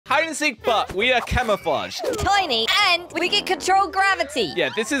hide and seek, but we are camouflaged. Tiny, and we can control gravity. Yeah,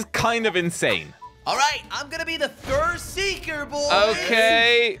 this is kind of insane. All right, I'm gonna be the third seeker, boys.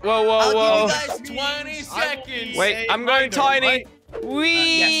 Okay. Whoa, whoa, I'll whoa. give you guys 20 seconds. Wait, I'm going tiny. Right?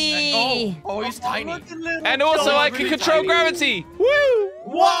 Wee. Oh, he's tiny. And also, I can control gravity. Woo!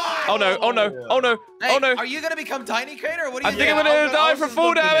 Wow. Oh no! Oh no! Oh no! Hey, Oh no! are you gonna become tiny, Crater? Or what do you I think I'm gonna die from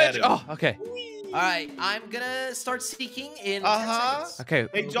full damage. Oh, okay. All right, I'm gonna start seeking in 10 seconds. Okay.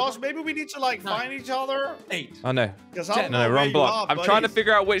 Hey, Josh, maybe we need to like find each other. 8. Oh no! No, Wrong block. I'm trying to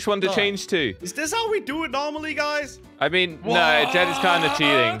figure out which one to change to. Is this how we do it normally, guys? I mean, no, Jetty's kind of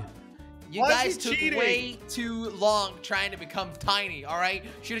cheating. You guys took way too long trying to become tiny, all right?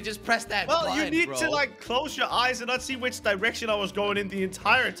 Should have just pressed that button, you need bro. to like close your eyes and not see which direction I was going in the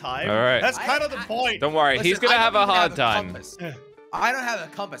entire time. All right. That's kind of the point. Don't worry, he's gonna have a hard time. I don't have a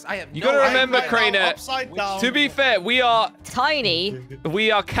compass. I have You no gotta remember, idea. Crainer, to be fair, we are Tiny.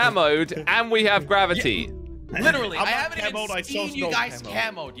 we are camoed and we have gravity. Literally, I'm I not haven't even camoed, I seen chose you no guys camo.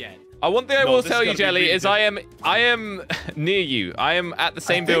 camoed yet. One thing I No, will this is tell you, gonna be Jelly, really is I am near you. I am at the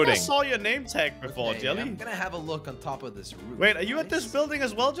same building. I saw your name tag before, Okay, Jelly. I'm gonna have a look on top of this roof. Wait, are you at this building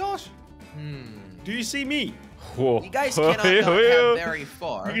as well, Josh? Do you see me? Whoa. You guys cannot have very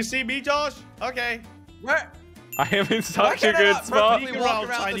far. Do you see me, Josh? Okay. Where? I am in Why such a can't I good not spot. perfectly walk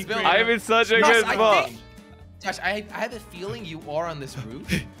around this building? I am in such a Josh, good spot. Josh, I have a feeling you are on this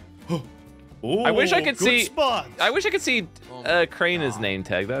roof. Ooh, I wish I could good see. spot. I wish I could see Krainer's name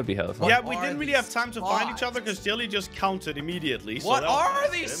tag. That would be helpful. Yeah, What we are didn't really these have time to find each spots? other because Jelly just counted immediately. So What that was are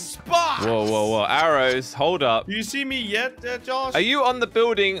nice these of spots? Whoa, whoa, whoa! Arrows. Hold up. him. Do you see me yet, Josh? Are you on the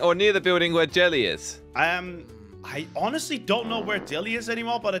building or near the building where Jelly is? I honestly don't know where Jelly is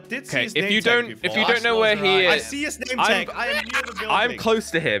anymore, but I did see Okay, his name if you tag don't, before. if you don't know where he I is, see his name I'm- tag. I am near the building. I'm close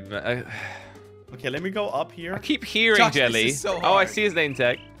to him. Okay, let me go up here. I keep hearing Josh, this Jelly. is so Oh, I hard. see his name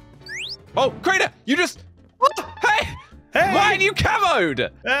tag. Oh, Crainer, you just. Hey! Hey! Why are you camoed?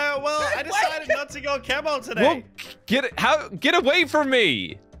 Well, I decided not to go camo today. Well, get away from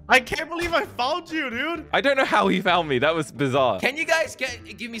me! I can't believe I found you, dude. I don't know how he found me. That was bizarre. Can you guys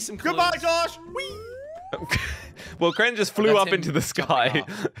give me some clues? Goodbye, Josh. Whee! Well, Crainer just flew That's up him into the jumping sky.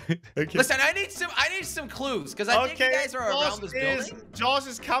 Okay. Listen, I need some clues because I think you guys are around this building. Josh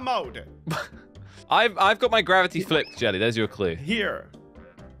is camoed. I've got my gravity flipped, Jelly. There's your clue. Here.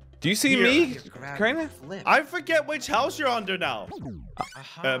 Do you see Here. me, Crainer? I forget which house you're under now.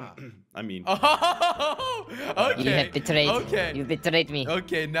 I mean, Oh, okay. You have betrayed. Okay. You betrayed me.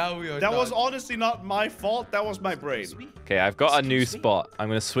 Okay, now we are that done. was honestly not my fault. That was my brain. Okay, I've got a new spot. I'm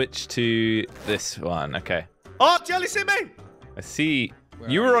gonna switch to this one. Okay. Oh, Jelly, see me. I see. Where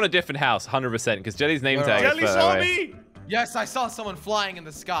You are were you? on a different house, 100%, because Jelly's name Where tag are is Jelly further saw away. me. Yes, I saw someone flying in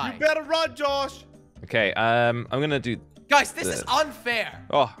the sky. You better run, Josh. Okay, I'm gonna do. Guys, this is unfair.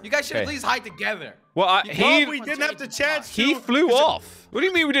 Oh, You guys should okay. at least hide together. Well, Well, he we didn't have the chance he to. flew off. What do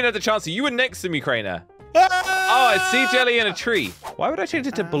you mean we didn't have the chance to? You were next to me, Crainer. Oh, I see Jelly in a tree. Why would I change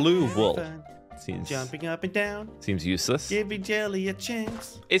it to blue wool? Seems Jumping up and down. seems useless. Giving Jelly a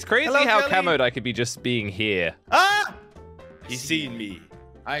chance. It's crazy Hello, how Jelly. camoed I could be just being here. Ah! He's seen me.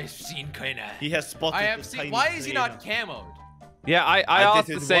 I've seen Crainer. He has spotted I have the seen. tiny Why is he Crainer. not camoed? Yeah, I I asked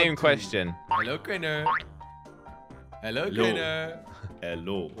didn't the same want to. question. Hello, Crainer. Hello, Hello. Crainer.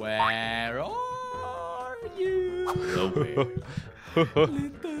 Hello. Where are you? Nowhere.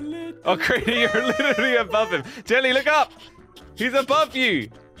 Oh, Crainer, you're literally above him. Jelly, look up. He's above you.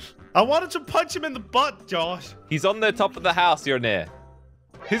 I wanted to punch him in the butt, Josh. He's on the top of the house you're near.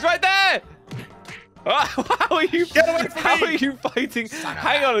 He's right there. How are you? Get away from How me. are you fighting?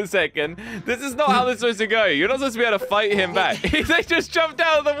 Hang on a second. This is not how this is supposed to go. You're not supposed to be able to fight him back. They just jumped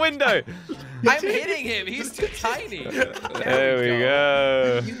out of the window. I'm hitting him. He's too tiny. There we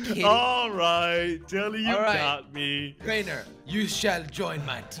go. You kidding? All right, Jelly, you All right. got me. Crainer, you shall join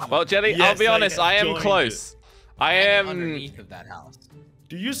my team. Well, Jelly, I'll Yes, be I honest. have I am joined close. I I'm am. underneath of that house.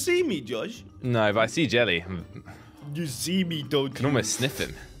 Do you see me, Josh? No, but I see Jelly. You see me, don't I can you? almost sniff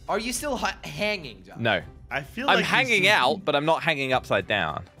him. Are you still hanging, John? No, I feel I'm like you hanging see out, me. but I'm not hanging upside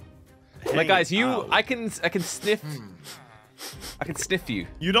down. Like, Hanging guys, out. I can sniff. I can sniff you.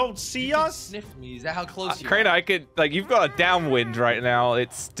 You don't see us? Sniff me. Is that how close you Crainer, are? I could, like, you've got a downwind right now.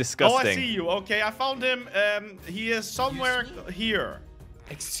 It's Oh, disgusting. I see you. Okay, I found him. He is somewhere here.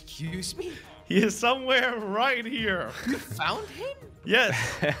 Excuse me? He is somewhere right here. You found him? Yes.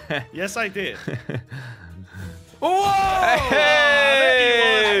 Yes, I did. Whoa!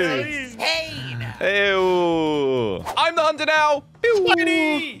 Hey! Insane! Ew. I'm the hunter now. Ew.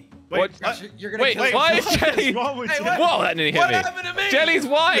 Wait, What? You're gonna Wait, kill why me. is Jelly? is wrong with Hey, you? what? Whoa, that didn't hit What me. happened to me? Jelly's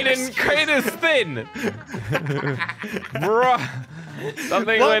wide and Crainer's thin. Bruh.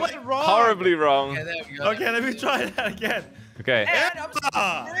 Something What went went wrong? horribly wrong. Okay, there we go. Okay, let me try that again. Okay. And I'm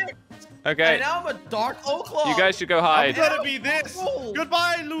stripped. Okay. And now I'm a dark oak claw. You guys should go I'm hide. gonna be this. Oh.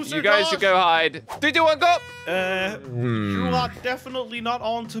 Goodbye, loser. You guys should go hide. 3, 2, 1, go! You are definitely not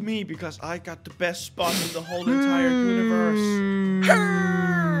on to me because I got the best spot in the whole entire universe.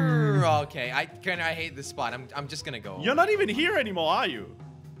 Okay, I hate this spot. I'm just gonna go. You're not even here anymore, are you?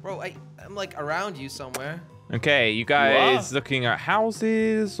 Bro, I'm like around you somewhere. Okay, you guys looking at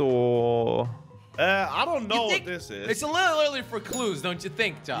houses or... I don't know You what think- this is. It's a little early for clues, don't you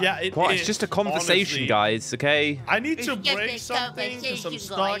think, John? Yeah, it What? is, It's just a conversation, honestly. guys, okay? I need to It's just break a something to some conversation,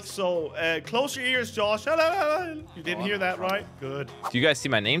 stock, guys. so close your ears, Josh. You didn't hear that, right? Good. Do you guys see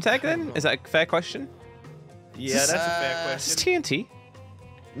my name tag then? Is that a fair question? Yeah, that's a fair It's question. TNT.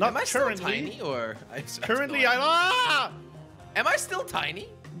 Not Am I still currently. tiny or? Currently, Am I still tiny?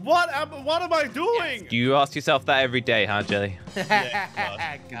 What am I doing? Do you ask yourself that every day, huh, Jelly?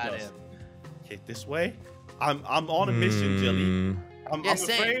 Yeah, Got yes. him. Okay, this way. I'm on a mission, Jelly. Yeah,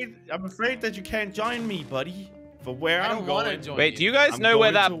 same. I'm afraid that you can't join me, buddy. For where I I'm don't want to going. join Wait, you. do you guys I'm know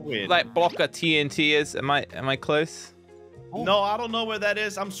where going that to win. like block of TNT is? Am I close? No, I don't know where that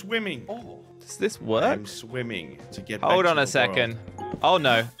is. I'm swimming. Oh. Does this work? I'm swimming to get back Hold to on the a second. world. Oh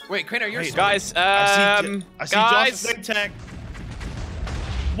no, Wait, Crainer, you're Wait, guys. I see Guys. Josh's name tag.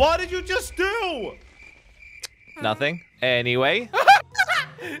 What did you just do? Nothing. Anyway,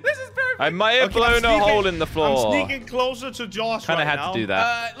 This is perfect. I might have Okay, I'm blown a hole sneaking- in the floor. I'm sneaking closer to Josh Kind right of had now. to do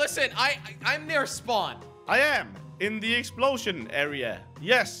that. Listen, I'm near spawn. I am in the explosion area.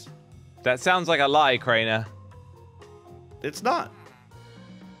 Yes, That sounds like a lie, Crainer. it's not.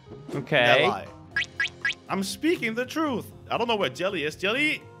 Okay. That lie. I'm speaking the truth. I don't know where Jelly is.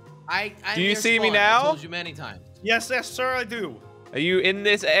 Jelly? I'm Do you near see me spawn. now? I told you many times. Yes, sir, I do. Are you in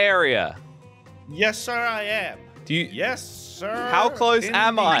this area? Yes, sir, I am. Do you? Yes, sir. How close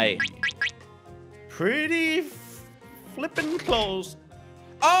am I? Pretty flippin' close.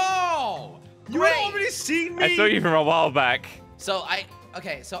 Oh! You great. had already seen me. I saw you from a while back. So I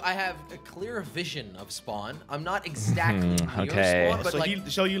have a clear vision of spawn. I'm not exactly near okay. spawn, but So, like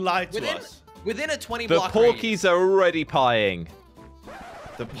so you lied to within us. within a 20 The block radius. porkies are already pieing.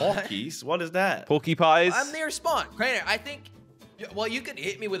 The porkies? What is that? Porky pies? I'm near spawn. Crainer, I think. Well, you could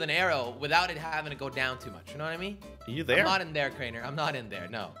hit me with an arrow without it having to go down too much. You know what I mean? Are you I'm there? not in there, Crainer. I'm not in there.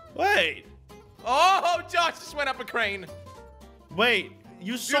 No. Wait. Oh, Josh just went up a crane. Wait.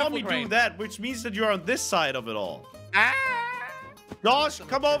 You saw Beautiful me crane. do that, which means that you're on this side of it all. Ah! Josh,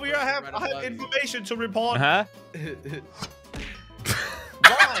 come over here. I have Right above you. information to report. Huh?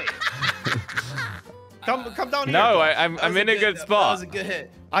 Why? come down here. No, Josh. I'm in a good That spot. was a good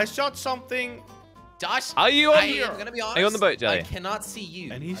hit. I shot something, Josh, Are you on I here? am gonna be honest. Are you on the boat, Jelly? I cannot see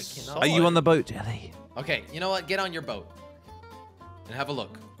you. And he I saw cannot. Are you on the boat, Jelly? Okay, you know what? Get on your boat and have a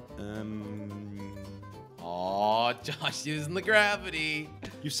look. Oh, Josh using the gravity.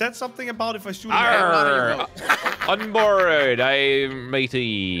 You said something about if I shoot Arr. him. Not on your boat. On board, I'm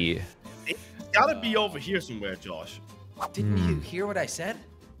matey. It's gotta be over here somewhere, Josh. Didn't you hear what I said?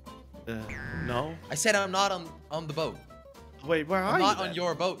 No. I said I'm not on the boat. Wait, where are I'm you? not then? on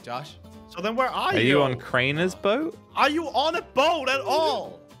your boat, Josh. So then where are you? Are you on Crainer's boat? Are you on a boat at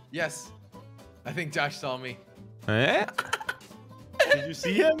all? Yes. I think Josh saw me. Eh? Did you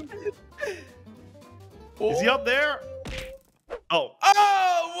see him? Is he up there? Oh,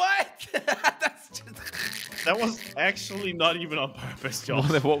 Oh, what? That's just... that was actually not even on purpose,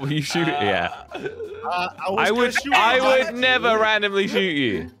 Josh. What were you shooting? Yeah. I would I would never randomly shoot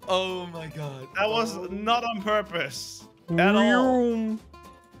you. Oh my god. That was not on purpose at all.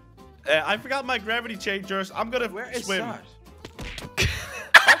 I forgot my gravity changers. I'm gonna Where is swim. Josh?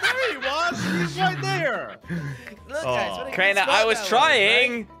 Oh, there he was. He's right there. Look, guys, what a good Crainer, spot I was that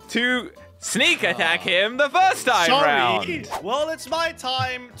trying to sneak attack him the first time round. Sorry. Well, it's my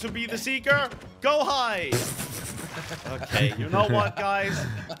time to be the seeker. Go high. Okay, you know what, guys?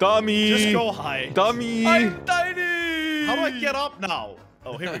 Dummy. Just go high. Dummy. I'm tiny. How do I get up now?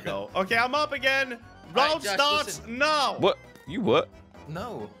 Oh, here we go. Okay, I'm up again. Alright, Round Josh, starts listen. now. What? You what?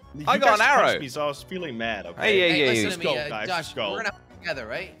 No. You I got guys an arrow. punched me, so I was feeling mad. Okay. Hey, Hey, listen yeah. to Let's me, go, guys, Josh. let's go. We're gonna have together,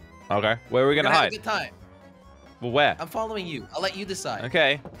 right? Okay. Where are we We're gonna gonna have a hide? good time. Well, where? I'm following you. I'll let you decide.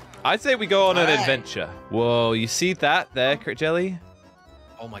 Okay. I'd say we go on an Alright. adventure. Whoa, you see that there, Crit Jelly?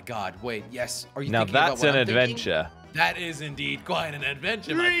 Oh my god, wait, yes. Are you Now thinking about that's what an I'm thinking? adventure. That is indeed quite an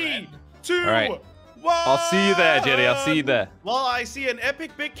adventure, my 3, friend. 2, All right. 1. I'll see you there, Jelly. I'll see you there. Well, I see an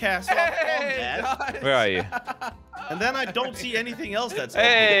epic big castle. Hey, on that, Josh. Where are you? and then I don't see anything else that's epic.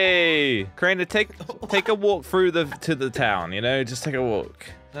 Hey, Crainer, take a walk through to the town. You know, just take a walk.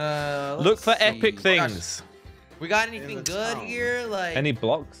 Let's Look for see. epic Josh, things. We got anything good here? Like Any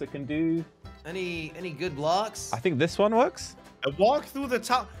blocks that can do? any good blocks? I think this one works. I walk through the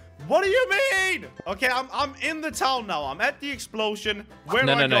town. What do you mean? Okay, I'm in the town now. I'm at the explosion. Where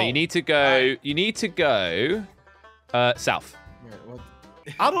do I go? No. You need to go. You need to go south. What?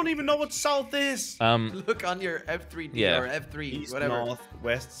 I don't even know what south is. Look on your F3D or F3, East, whatever. north,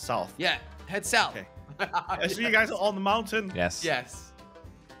 west, south. Yeah, head south. Okay. I see you guys on the mountain. Yes. Yes.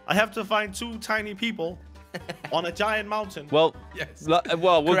 I have to find 2 tiny people on a giant mountain. Well, Yes.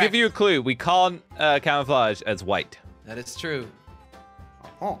 well, we'll Correct. give you a clue. We can't camouflage as white. That is true.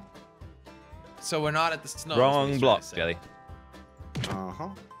 Oh. So we're not at the snow. Wrong block, Jelly. Uh-huh.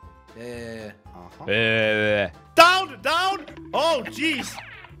 Yeah. Uh-huh. Down! Oh, jeez.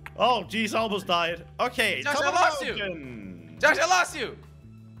 Oh, jeez, almost died. Okay, Josh, come I lost on. you. Josh, I lost you.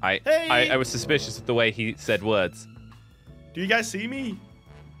 I was suspicious of the way he said words. Do you guys see me?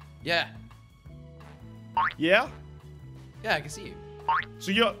 Yeah. Yeah? Yeah, I can see you.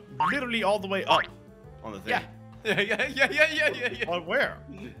 So you're literally all the way up on the thing. Yeah. Yeah. On where?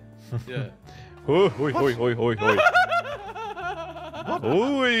 Yeah. Hoi, hoi, hoi, hoi, hoi, hoi.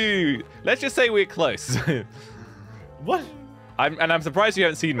 Oi. Let's just say we're close. What? I'm surprised you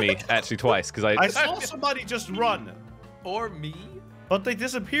haven't seen me actually twice because I saw somebody just run, Or me? but they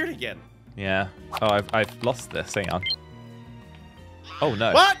disappeared again. Yeah. Oh, I've lost this. Hang on. Oh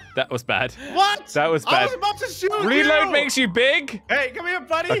no. What? That was bad. What? That was I bad. was about to shoot Reload you. makes you big. Hey, come here,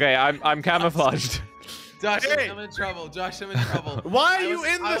 buddy. Okay, I'm camouflaged. Josh, Hey. I'm in trouble. Josh, I'm in trouble. Why are I you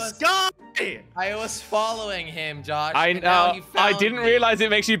was- in I the was- sky? I was following him, Josh. I and now know. he I found didn't me. realize it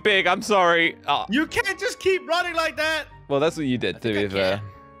makes you big. I'm sorry. Oh, You can't just keep running like that. well, that's what you did to think be I fair. can.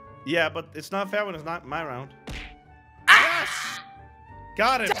 Yeah, but it's not fair when it's not my round. Ah! Yes.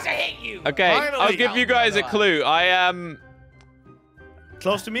 Got it. Josh, I hate you. Okay, Finally. I'll give you guys a clue. I am.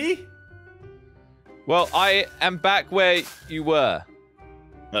 Close to me? Well, I am back where you were.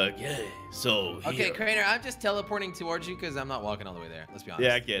 Okay, so Okay, Crainer, I'm just teleporting towards you because I'm not walking all the way there. Let's be honest.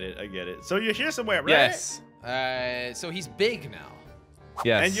 Yeah, I get it. So you're here somewhere, right? Yes. So he's big now.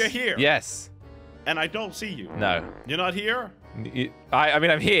 Yes. And you're here. Yes. And I don't see you. No. You're not here? I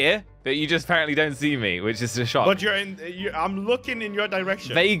mean, I'm here, but you just apparently don't see me, which is a shock. But you're in. I'm looking in your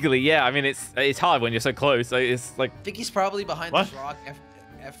direction. Vaguely, yeah. I mean, it's hard when you're so close. It's like, I think he's probably behind What? this rock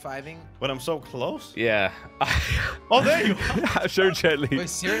F5ing. But I'm so close. yeah. Oh, there you are. Show gently. Wait,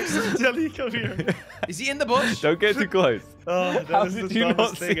 seriously? Jelly, come here. Is he in the bush? Don't get too close. Oh, that How is the did you not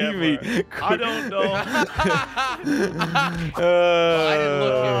dumbest thing see ever. me? I don't know. I didn't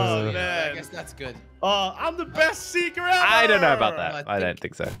look here, Oh, so yeah, man. I guess that's good. I'm the best seeker ever. I don't know about that. I I don't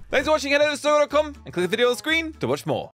think so. Thanks for watching. Head over to Slogo.com and click the video on the screen to watch more.